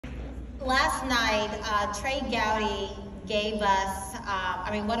Last night, Trey Gowdy gave us,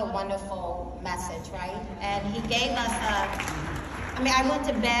 what a wonderful message, right? And he gave us I went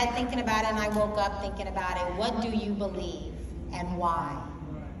to bed thinking about it and I woke up thinking about it. What do you believe and why,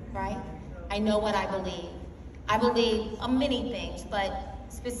 right? I know what I believe. I believe many things, but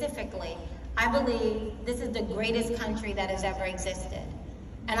specifically, I believe this is the greatest country that has ever existed.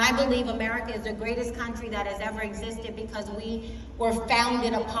 And I believe America is the greatest country that has ever existed because we were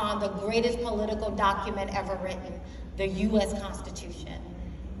founded upon the greatest political document ever written, the U.S. Constitution.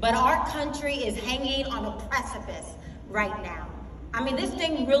 But our country is hanging on a precipice right now. This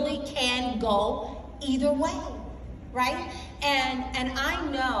thing really can go either way, right? And I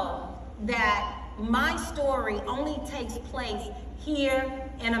know that my story only takes place here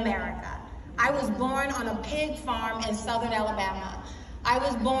in America. I was born on a pig farm in southern Alabama. I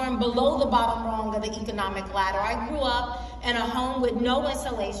was born below the bottom rung of the economic ladder. I grew up in a home with no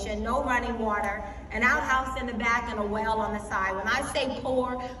insulation, no running water, an outhouse in the back and a well on the side. When I say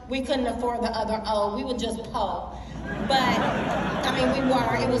poor, we couldn't afford the other O. We were just po. But, we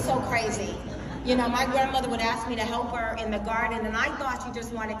were. It was so crazy. My grandmother would ask me to help her in the garden, and I thought she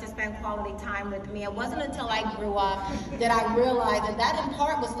just wanted to spend quality time with me. It wasn't until I grew up that I realized that in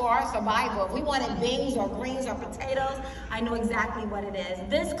part was for our survival. If we wanted beans or greens or potatoes, I know exactly what it is.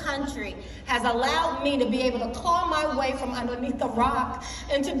 This country has allowed me to be able to claw my way from underneath the rock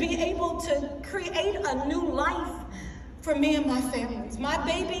and to be able to create a new life for me and my families. My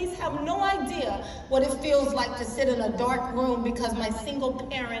babies have no idea what it feels like to sit in a dark room because my single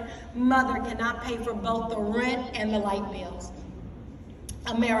parent mother cannot pay for both the rent and the light bills.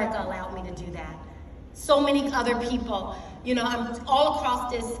 America allowed me to do that. So many other people, I'm all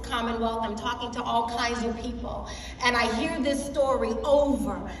across this Commonwealth, I'm talking to all kinds of people, and I hear this story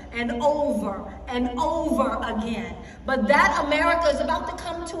over and over and over again. But that America is about to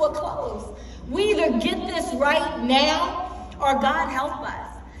come to a close. We either get this right now or God help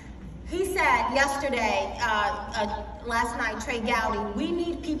us. He said yesterday, last night, Trey Gowdy, we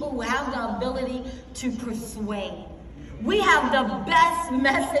need people who have the ability to persuade. We have the best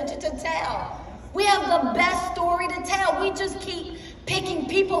message to tell. We have the best story to tell. We just keep picking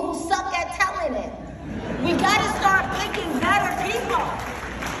people who suck at telling it. We got to start picking better people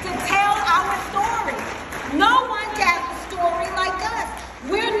to tell our story. No one has a story like us.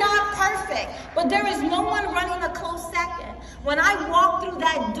 We're not perfect, but there is no one running a close second. When I walk through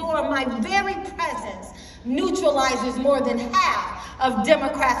that door, my very presence neutralizes more than half of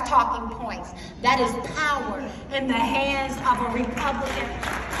Democrats' talking points. That is power in the hands of a Republican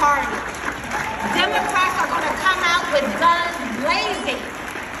Party. Democrats are going to come out with guns blazing.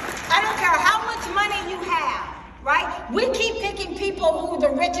 I don't care how much money you have. Right? We keep picking people who are the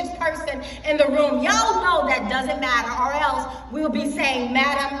richest person in the room. Y'all know that doesn't matter, or else we'll be saying,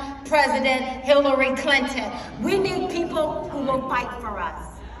 Madam President Hillary Clinton. We need people who will fight for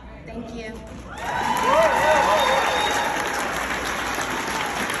us. Thank you.